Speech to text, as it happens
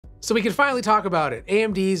So we can finally talk about it.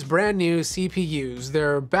 AMD's brand new CPUs,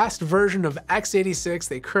 their best version of x86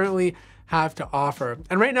 they currently have to offer.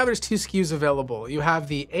 And right now there's two SKUs available. You have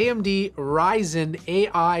the AMD Ryzen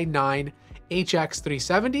AI 9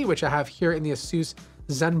 HX370, which I have here in the ASUS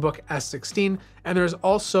ZenBook S16. And there's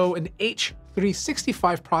also an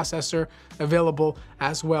H365 processor available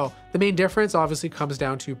as well. The main difference obviously comes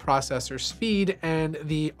down to processor speed, and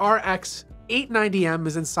the RX 890M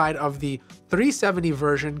is inside of the 370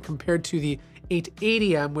 version compared to the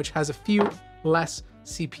 880M, which has a few less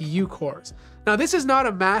CPU cores. Now, this is not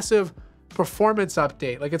a massive performance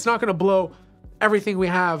update. Like, it's not going to blow everything we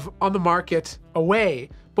have on the market away.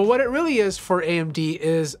 But what it really is for AMD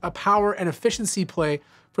is a power and efficiency play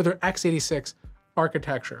for their x86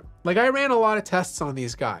 architecture. Like, I ran a lot of tests on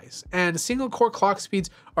these guys, and single core clock speeds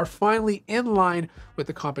are finally in line with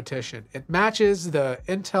the competition. It matches the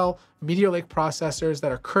Intel Meteor Lake processors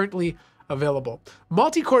that are currently available.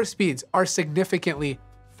 Multi-core speeds are significantly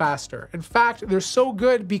faster. In fact, they're so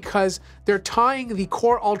good because they're tying the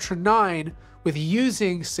Core Ultra 9 with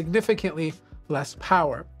using significantly less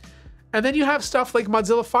power. And then you have stuff like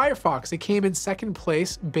Mozilla Firefox. It came in second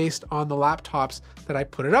place based on the laptops that I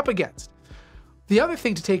put it up against. The other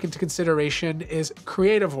thing to take into consideration is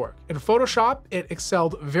creative work. In Photoshop, it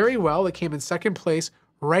excelled very well. It came in second place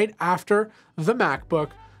right after the MacBook.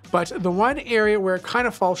 But the one area where it kind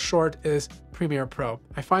of falls short is Premiere Pro.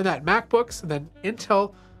 I find that MacBooks, then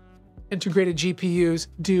Intel integrated GPUs,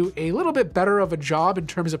 do a little bit better of a job in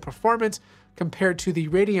terms of performance compared to the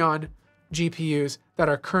Radeon GPUs that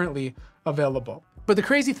are currently available. But the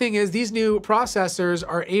crazy thing is these new processors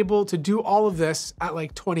are able to do all of this at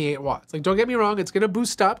like 28 watts. Like, don't get me wrong, it's going to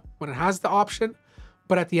boost up when it has the option,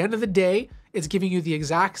 but at the end of the day, it's giving you the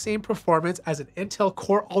exact same performance as an Intel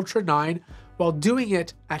Core Ultra 9 while doing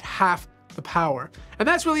it at half the power. And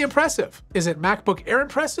that's really impressive. Is it MacBook Air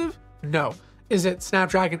impressive? No. Is it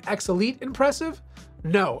Snapdragon X Elite impressive?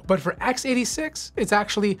 No. But for x86, it's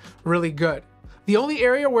actually really good. The only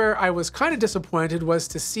area where I was kind of disappointed was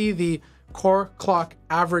to see the core clock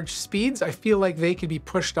average speeds. I feel like they could be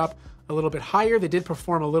pushed up a little bit higher. They did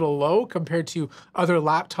perform a little low compared to other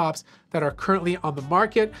laptops that are currently on the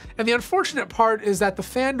market. And the unfortunate part is that the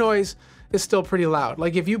fan noise is still pretty loud.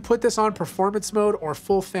 Like, if you put this on performance mode or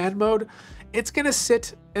full fan mode, it's gonna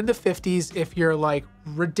sit in the 50s if you're like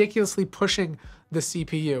ridiculously pushing the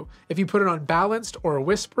CPU. If you put it on balanced or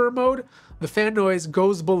whisper mode, the fan noise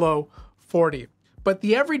goes below 40. But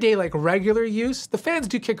the everyday, like regular use, the fans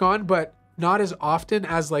do kick on, but not as often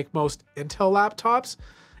as like most Intel laptops.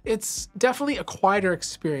 It's definitely a quieter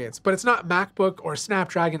experience, but it's not MacBook or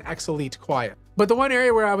Snapdragon X Elite quiet. But the one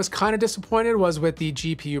area where I was kind of disappointed was with the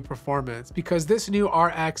GPU performance, because this new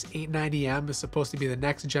RX 890M is supposed to be the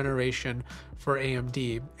next generation for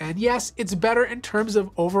AMD. And yes, it's better in terms of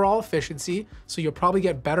overall efficiency, so you'll probably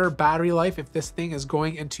get better battery life if this thing is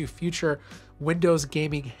going into future Windows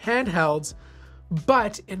gaming handhelds.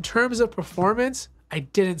 But in terms of performance, I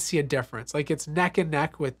didn't see a difference. Like, it's neck and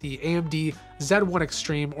neck with the AMD Z1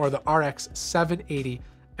 Extreme or the RX 780M.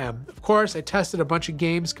 Of course, I tested a bunch of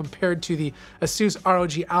games compared to the ASUS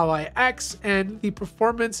ROG Ally X, and the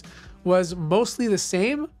performance was mostly the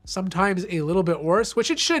same, sometimes a little bit worse, which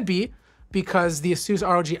it should be, because the ASUS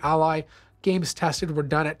ROG Ally games tested were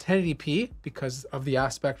done at 1080p because of the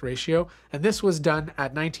aspect ratio, and this was done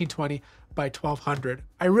at 1920 by 1200.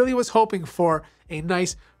 I really was hoping for a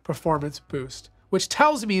nice performance boost, which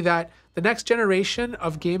tells me that the next generation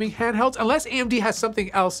of gaming handhelds, unless AMD has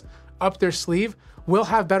something else up their sleeve, will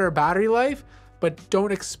have better battery life, but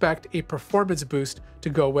don't expect a performance boost to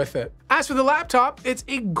go with it. As for the laptop, it's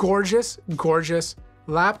a gorgeous, gorgeous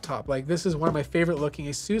laptop. Like, this is one of my favorite looking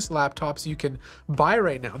ASUS laptops you can buy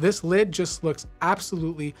right now. This lid just looks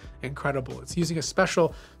absolutely incredible. It's using a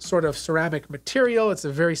special sort of ceramic material. It's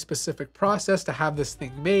a very specific process to have this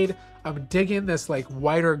thing made. I'm digging this like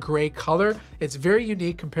whiter gray color. It's very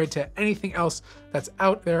unique compared to anything else that's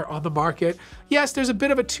out there on the market. Yes, there's a bit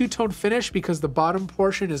of a two-tone finish because the bottom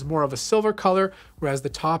portion is more of a silver color, whereas the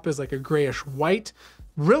top is like a grayish white.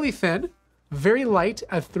 Really thin, very light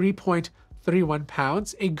at 3.31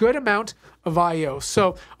 pounds, a good amount of I/O.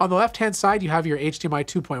 So on the left-hand side, you have your HDMI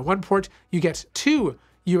 2.1 port. You get two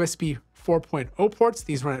USB 4.0 ports.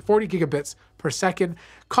 These run at 40 gigabits per second,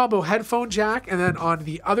 combo headphone jack, and then on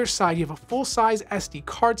the other side, you have a full-size SD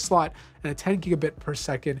card slot and a 10 gigabit per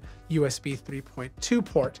second USB 3.2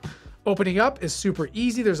 port. Opening up is super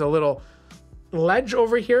easy. There's a little ledge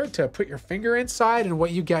over here to put your finger inside, and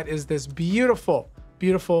what you get is this beautiful,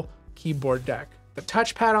 beautiful keyboard deck. The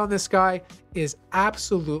touchpad on this guy is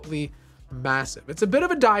absolutely massive. It's a bit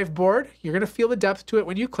of a dive board. You're gonna feel the depth to it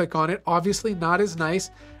when you click on it. Obviously not as nice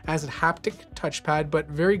as a haptic touchpad, but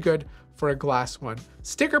very good for a glass one.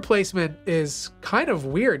 Sticker placement is kind of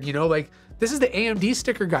weird, you know, like this is the AMD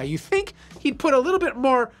sticker guy. You think he'd put a little bit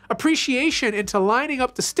more appreciation into lining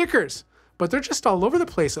up the stickers, but they're just all over the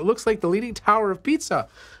place. It looks like the Leaning Tower of Pizza.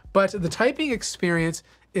 But the typing experience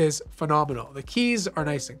is phenomenal. The keys are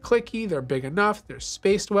nice and clicky. They're big enough. They're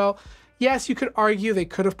spaced well. Yes, you could argue they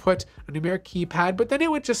could have put a numeric keypad, but then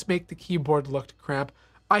it would just make the keyboard look cramped.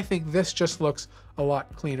 I think this just looks a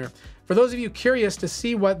lot cleaner. For those of you curious to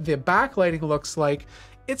see what the backlighting looks like,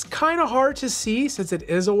 it's kind of hard to see since it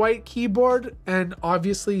is a white keyboard, and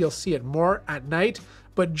obviously you'll see it more at night,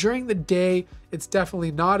 but during the day, it's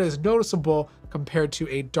definitely not as noticeable compared to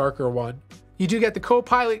a darker one. You do get the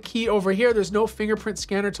Copilot key over here. There's no fingerprint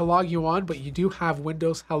scanner to log you on, but you do have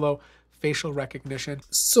Windows Hello facial recognition.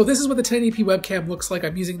 So this is what the 1080p webcam looks like.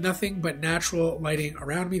 I'm using nothing but natural lighting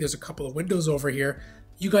around me. There's a couple of windows over here.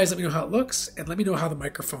 You guys let me know how it looks and let me know how the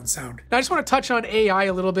microphones sound. Now I just want to touch on AI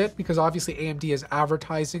a little bit because obviously AMD is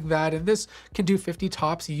advertising that, and this can do 50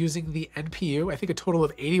 tops using the NPU. I think a total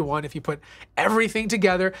of 81 if you put everything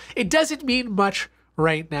together. It doesn't mean much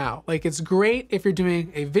right now. Like, it's great if you're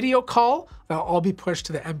doing a video call. That'll all be pushed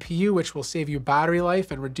to the NPU, which will save you battery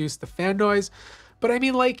life and reduce the fan noise. But I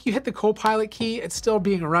mean, like, you hit the Copilot key, it's still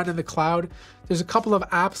being run in the cloud. There's a couple of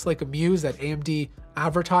apps like Muse that AMD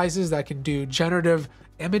advertises that can do generative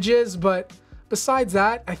images, but besides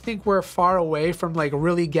that, I think we're far away from like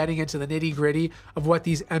really getting into the nitty gritty of what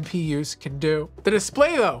these NPUs can do. The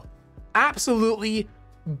display though, absolutely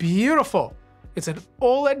beautiful. It's an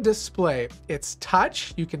OLED display. It's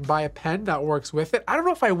touch. You can buy a pen that works with it. I don't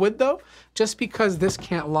know if I would though, just because this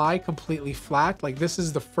can't lie completely flat. Like, this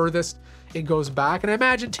is the furthest it goes back. And I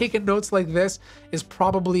imagine taking notes like this is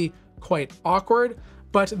probably quite awkward,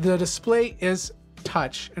 but the display is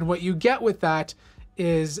touch. And what you get with that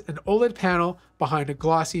is an OLED panel behind a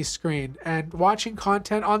glossy screen. And watching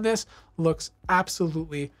content on this looks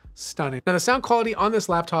absolutely stunning. Now, the sound quality on this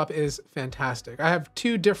laptop is fantastic. I have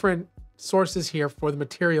two different sources here for the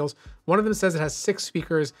materials. One of them says it has 6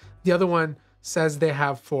 speakers. The other one says they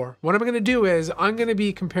have 4. What I'm going to do is I'm going to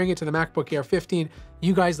be comparing it to the MacBook Air 15.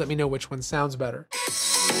 You guys let me know which one sounds better.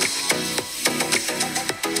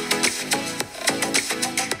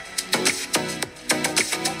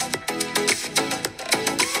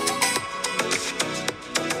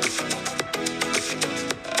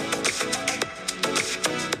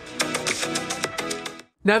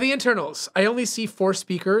 Now the internals, I only see 4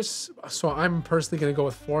 speakers, so I'm personally gonna go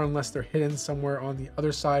with 4 unless they're hidden somewhere on the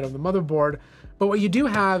other side of the motherboard. But what you do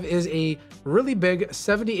have is a really big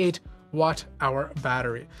 78 watt-hour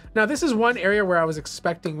battery. Now this is one area where I was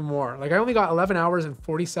expecting more. Like, I only got 11 hours and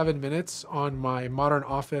 47 minutes on my Modern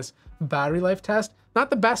Office battery life test.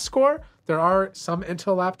 Not the best score. There are some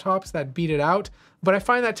Intel laptops that beat it out, but I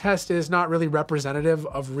find that test is not really representative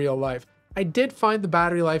of real life. I did find the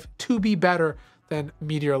battery life to be better than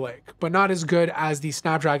Meteor Lake, but not as good as the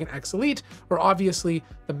Snapdragon X Elite or obviously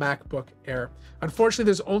the MacBook Air. Unfortunately,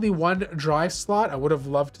 there's only one drive slot. I would have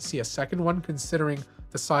loved to see a second one considering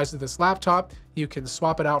the size of this laptop. You can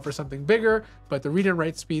swap it out for something bigger, but the read and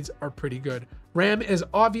write speeds are pretty good. RAM is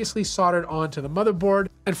obviously soldered onto the motherboard.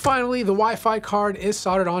 And finally, the Wi-Fi card is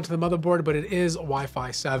soldered onto the motherboard, but it is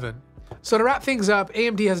Wi-Fi 7. So to wrap things up,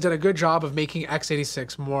 AMD has done a good job of making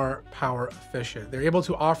x86 more power efficient. They're able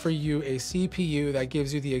to offer you a CPU that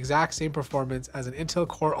gives you the exact same performance as an Intel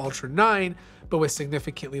Core Ultra 9, but with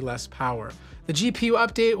significantly less power. The GPU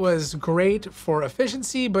update was great for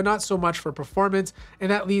efficiency, but not so much for performance,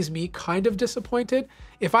 and that leaves me kind of disappointed.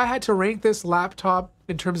 If I had to rank this laptop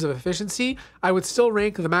in terms of efficiency, I would still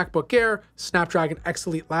rank the MacBook Air, Snapdragon X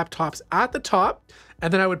Elite laptops at the top,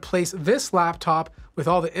 and then I would place this laptop with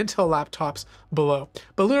all the Intel laptops below.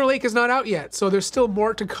 But Lunar Lake is not out yet, so there's still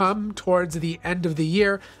more to come towards the end of the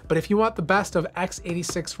year. But if you want the best of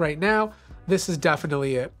x86 right now, this is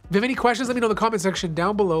definitely it. If you have any questions, let me know in the comment section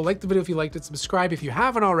down below. Like the video if you liked it, subscribe if you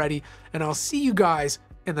haven't already, and I'll see you guys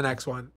in the next one.